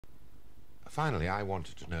Finally, I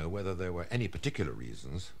wanted to know whether there were any particular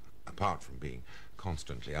reasons, apart from being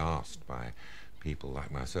constantly asked by people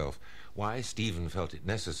like myself, why Stephen felt it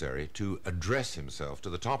necessary to address himself to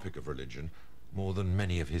the topic of religion more than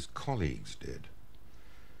many of his colleagues did.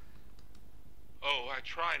 Oh, I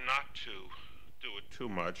try not to do it too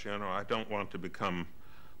much. You know, I don't want to become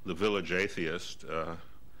the village atheist,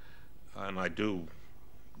 and I do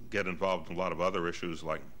get involved in a lot of other issues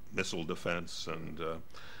like missile defense and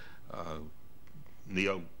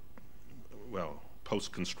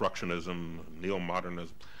post-constructionism,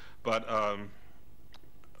 neo-modernism. But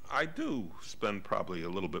I do spend probably a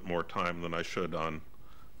little bit more time than I should on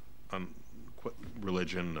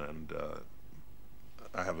religion, and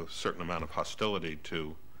I have a certain amount of hostility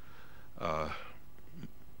to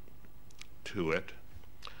it.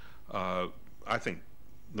 I think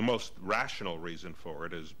the most rational reason for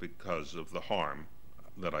it is because of the harm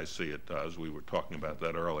that I see it does. We were talking about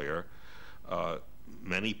that earlier.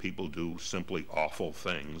 Many people do simply awful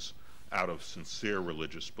things out of sincere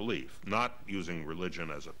religious belief, not using religion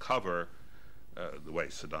as a cover, the way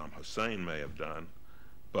Saddam Hussein may have done,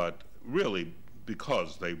 but really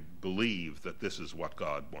because they believe that this is what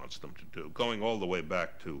God wants them to do. Going all the way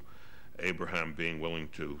back to Abraham being willing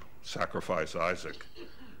to sacrifice Isaac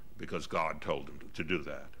because God told him to do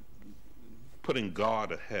that. Putting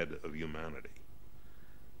God ahead of humanity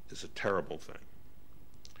is a terrible thing.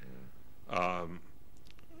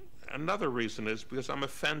 Another reason is because I'm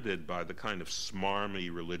offended by the kind of smarmy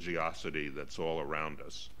religiosity that's all around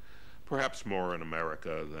us, perhaps more in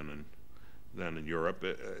America than in Europe,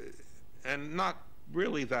 and not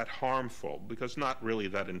really that harmful, because not really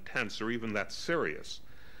that intense or even that serious,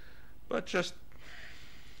 but just,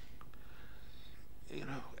 you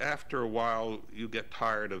know, after a while you get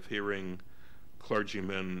tired of hearing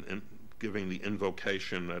clergymen giving the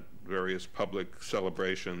invocation at various public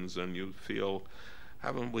celebrations, and you feel,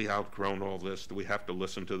 haven't we outgrown all this? Do we have to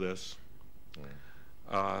listen to this?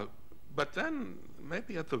 Yeah. But then,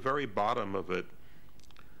 maybe at the very bottom of it,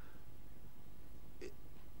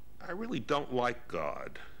 I really don't like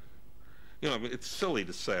God. You know, it's silly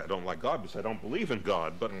to say I don't like God because I don't believe in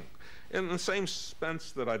God, but in the same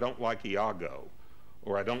sense that I don't like Iago,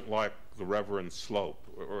 or I don't like the Reverend Slope,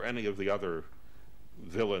 or any of the other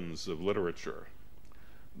villains of literature.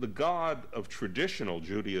 The God of traditional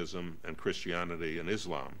Judaism and Christianity and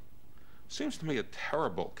Islam seems to me a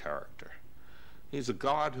terrible character. He's a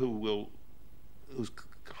God who's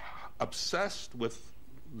obsessed with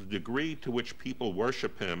the degree to which people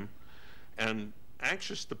worship him and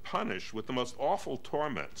anxious to punish with the most awful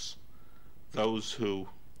torments those who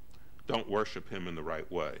don't worship him in the right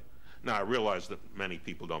way. Now, I realize that many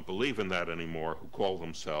people don't believe in that anymore who call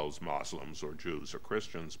themselves Muslims or Jews or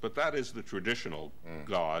Christians, but that is the traditional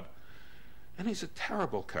God, and he's a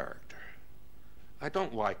terrible character. I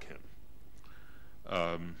don't like him.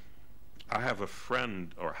 I have a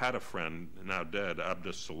friend, or had a friend, now dead,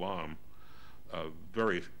 Abdus Salam, a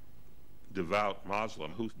very devout Muslim,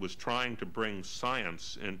 who was trying to bring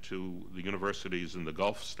science into the universities in the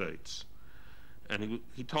Gulf states. And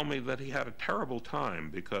he told me that he had a terrible time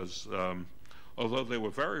because although they were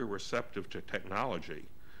very receptive to technology,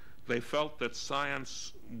 they felt that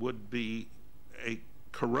science would be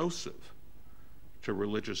corrosive to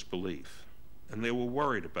religious belief, and they were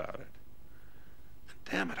worried about it. And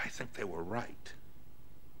damn it, I think they were right.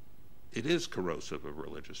 It is corrosive of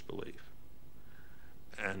religious belief,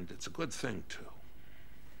 and it's a good thing, too.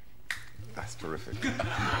 That's terrific.